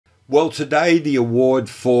Well, today the award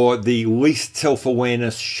for the least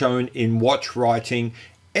self-awareness shown in watch writing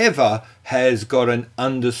ever has got an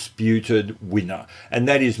undisputed winner, and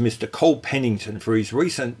that is Mr. Col Pennington for his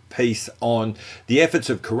recent piece on the efforts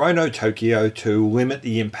of Kurono Tokyo to limit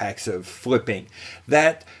the impacts of flipping.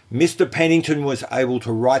 That Mr. Pennington was able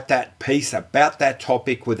to write that piece about that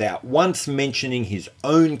topic without once mentioning his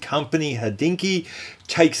own company, Hodinkee,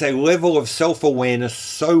 takes a level of self-awareness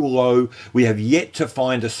so low we have yet to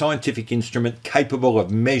find a scientific instrument capable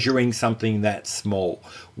of measuring something that small.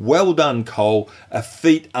 Well done, Col. A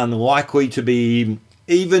feat unlikely to be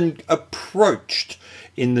even approached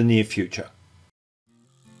in the near future.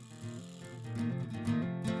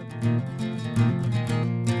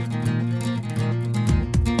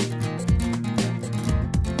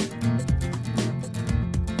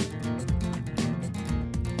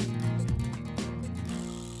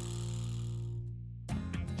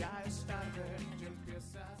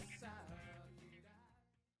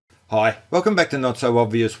 Hi, welcome back to Not So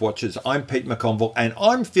Obvious Watches. I'm Pete McConville and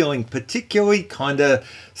I'm feeling particularly kind of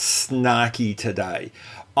snarky today.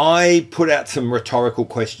 I put out some rhetorical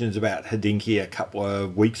questions about Hodinkee a couple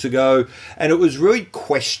of weeks ago, and it was really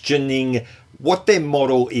questioning what their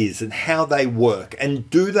model is and how they work, and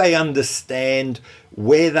do they understand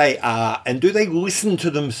where they are, and do they listen to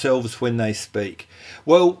themselves when they speak?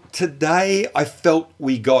 Well, today I felt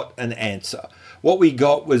we got an answer. What we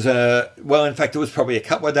got was well, in fact, it was probably a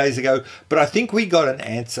couple of days ago, but I think we got an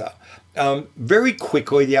answer. Very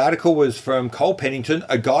quickly, the article was from Col Pennington,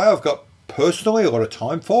 a guy I've got personally a lot of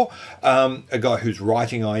time for, a guy whose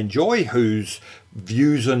writing I enjoy, whose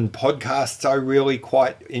views and podcasts I really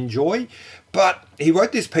quite enjoy. But he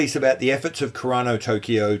wrote this piece about the efforts of Kurono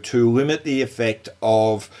Tokyo to limit the effect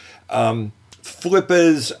of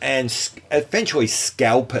flippers and eventually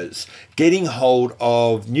scalpers getting hold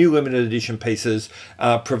of new limited edition pieces,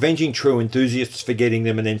 preventing true enthusiasts for getting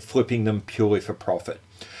them and then flipping them purely for profit.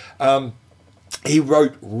 He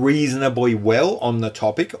wrote reasonably well on the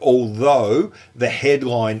topic, although the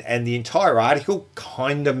headline and the entire article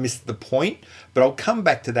kind of missed the point, but I'll come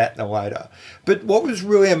back to that later. But what was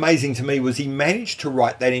really amazing to me was he managed to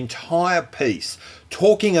write that entire piece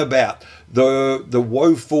talking about the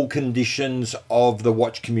woeful conditions of the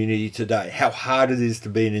watch community today, how hard it is to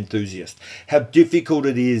be an enthusiast, how difficult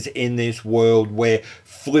it is in this world where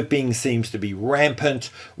flipping seems to be rampant,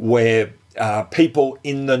 where people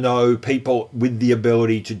in the know, people with the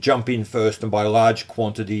ability to jump in first and buy large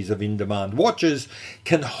quantities of in-demand watches,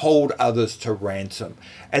 can hold others to ransom.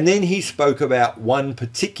 And then he spoke about one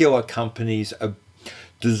particular company's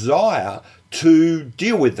desire to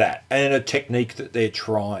deal with that and a technique that they're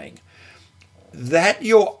trying. That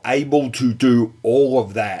you're able to do all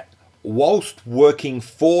of that whilst working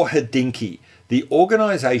for Hodinkee, the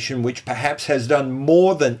organization which perhaps has done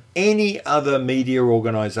more than any other media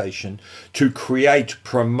organization to create,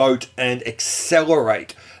 promote, and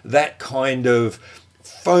accelerate that kind of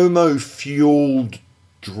FOMO-fueled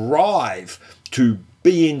drive to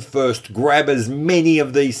be in first, grab as many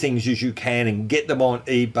of these things as you can and get them on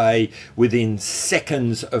eBay within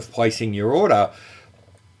seconds of placing your order,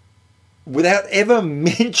 without ever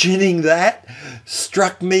mentioning that,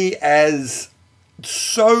 struck me as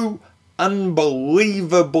so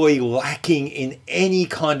unbelievably lacking in any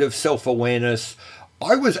kind of self-awareness.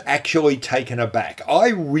 I was actually taken aback.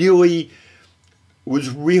 I'm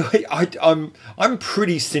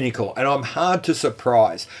pretty cynical and I'm hard to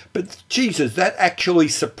surprise, but Jesus, that actually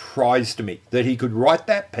surprised me that he could write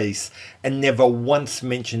that piece and never once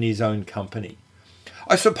mention his own company.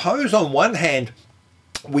 I suppose on one hand,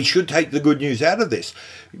 we should take the good news out of this.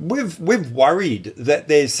 We've worried that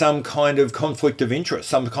there's some kind of conflict of interest,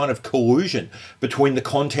 some kind of collusion between the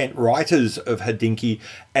content writers of Hodinkee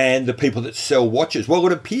and the people that sell watches. Well,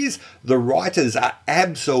 it appears the writers are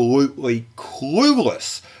absolutely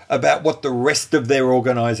clueless about what the rest of their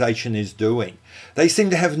organization is doing. They seem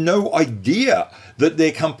to have no idea that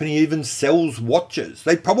their company even sells watches.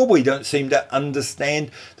 They probably don't seem to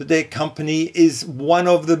understand that their company is one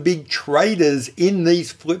of the big traders in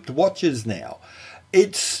these flipped watches now.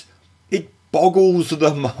 It boggles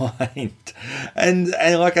the mind. And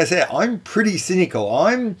like I said, I'm pretty cynical.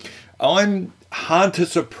 I'm hard to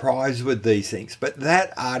surprise with these things. But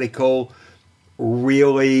that article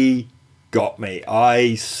really got me.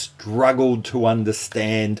 I struggled to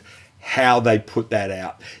understand how they put that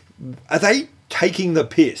out. Are they taking the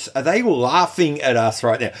piss? Are they laughing at us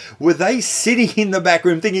right now? Were they sitting in the back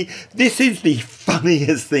room thinking, this is the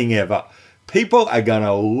funniest thing ever? People are going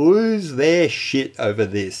to lose their shit over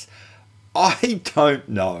this. I don't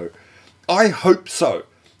know. I hope so.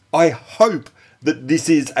 I hope that this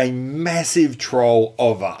is a massive troll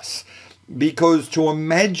of us. Because to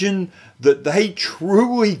imagine that they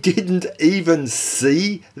truly didn't even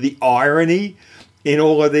see the irony in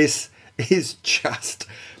all of this is just,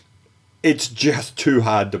 it's just too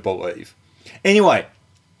hard to believe. Anyway,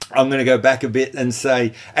 I'm going to go back a bit and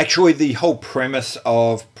say, actually, the whole premise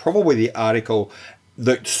of probably the article,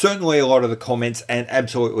 that certainly a lot of the comments and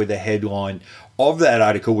absolutely the headline of that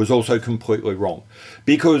article was also completely wrong.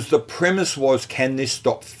 Because the premise was, can this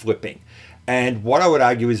stop flipping? And what I would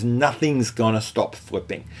argue is nothing's going to stop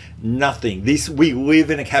flipping. Nothing. We live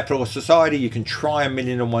in a capitalist society. You can try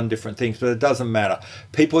 1,000,001 different things, but it doesn't matter.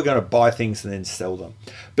 People are going to buy things and then sell them.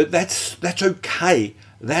 But that's okay.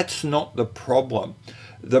 That's not the problem.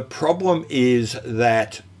 The problem is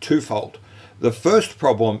that twofold. The first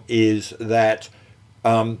problem is that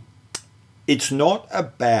it's not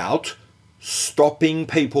about stopping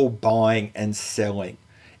people buying and selling.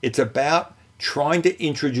 It's about trying to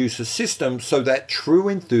introduce a system so that true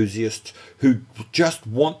enthusiasts who just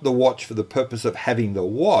want the watch for the purpose of having the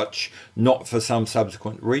watch, not for some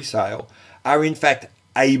subsequent resale, are in fact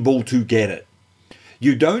able to get it.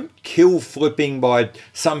 You don't kill flipping by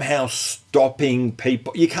somehow stopping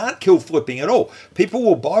people. You can't kill flipping at all. People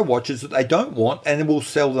will buy watches that they don't want and will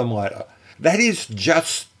sell them later. That is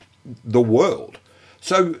just the world.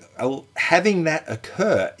 So having that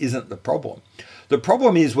occur isn't the problem. The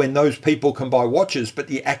problem is when those people can buy watches, but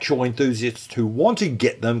the actual enthusiasts who want to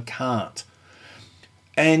get them can't.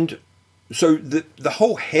 And so the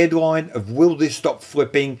whole headline of will this stop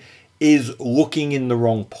flipping is looking in the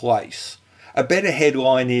wrong place. A better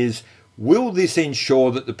headline is, will this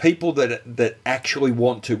ensure that the people that actually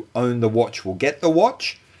want to own the watch will get the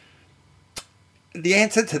watch? The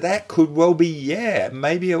answer to that could well be, yeah,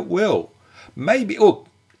 maybe it will. Maybe, look,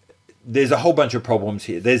 there's a whole bunch of problems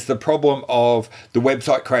here. There's the problem of the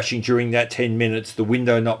website crashing during that 10 minutes, the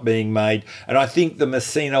window not being made. And I think the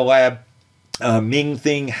Messina Lab Ming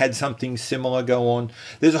thing had something similar go on.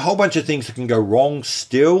 There's a whole bunch of things that can go wrong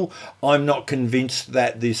still. I'm not convinced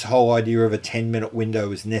that this whole idea of a 10-minute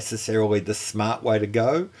window is necessarily the smart way to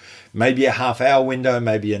go. Maybe a half-hour window,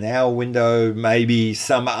 maybe an hour window, maybe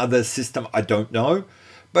some other system. I don't know.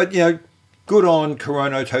 But, you know, good on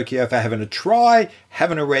Kurono Tokyo for having a try,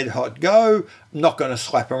 having a red hot go. I'm not going to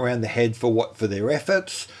slap them around the head for their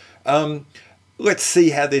efforts. Let's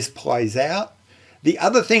see how this plays out. The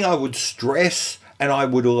other thing I would stress, and I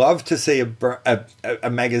would love to see a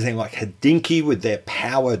magazine like Hodinkee with their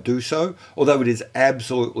power do so, although it is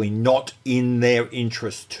absolutely not in their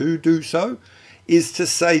interest to do so, is to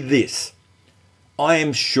say this. I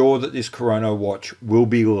am sure that this Kurono watch will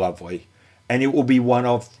be lovely, and it will be one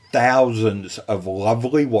of thousands of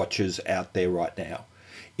lovely watches out there right now.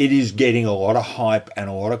 It is getting a lot of hype and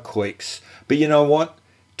a lot of clicks, but you know what?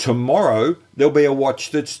 Tomorrow there'll be a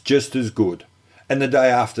watch that's just as good. And the day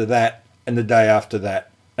after that, and the day after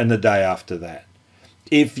that, and the day after that.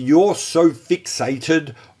 If you're so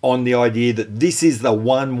fixated on the idea that this is the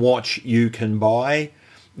one watch you can buy,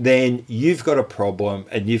 then you've got a problem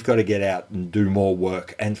and you've got to get out and do more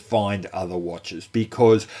work and find other watches,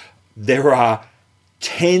 because there are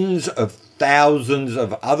tens of thousands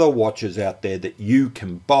of other watches out there that you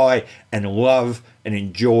can buy and love and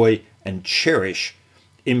enjoy and cherish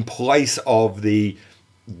in place of the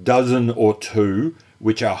dozen or two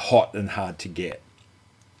which are hot and hard to get.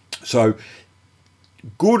 So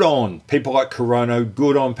good on people like Kurono,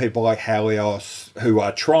 good on people like Halios, who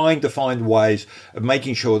are trying to find ways of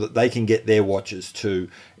making sure that they can get their watches to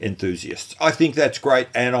enthusiasts. I think that's great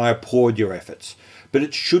and I applaud your efforts, but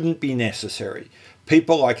it shouldn't be necessary.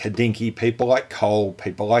 People like Hodinkee, people like Cole,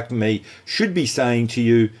 people like me should be saying to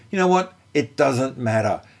you, you know what, it doesn't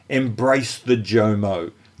matter. Embrace the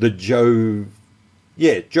JOMO, JOMO,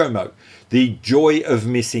 the joy of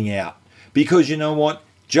missing out. Because you know what?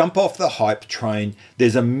 Jump off the hype train.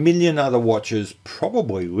 There's a million other watches,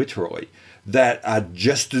 probably literally, that are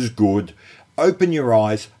just as good. Open your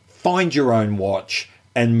eyes, find your own watch,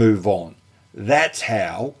 and move on. That's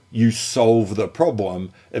how you solve the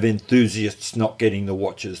problem of enthusiasts not getting the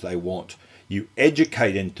watches they want. You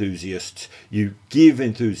educate enthusiasts, you give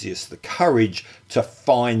enthusiasts the courage to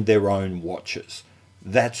find their own watches.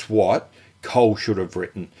 That's what Cole should have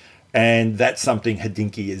written. And that's something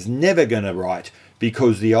Hodinkee is never going to write,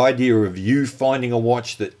 because the idea of you finding a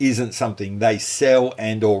watch that isn't something they sell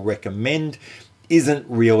and or recommend isn't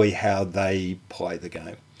really how they play the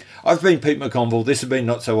game. I've been Pete McConville. This has been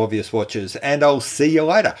Not So Obvious Watches, and I'll see you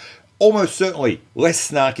later. Almost certainly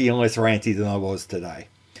less snarky and less ranty than I was today.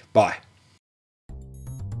 Bye.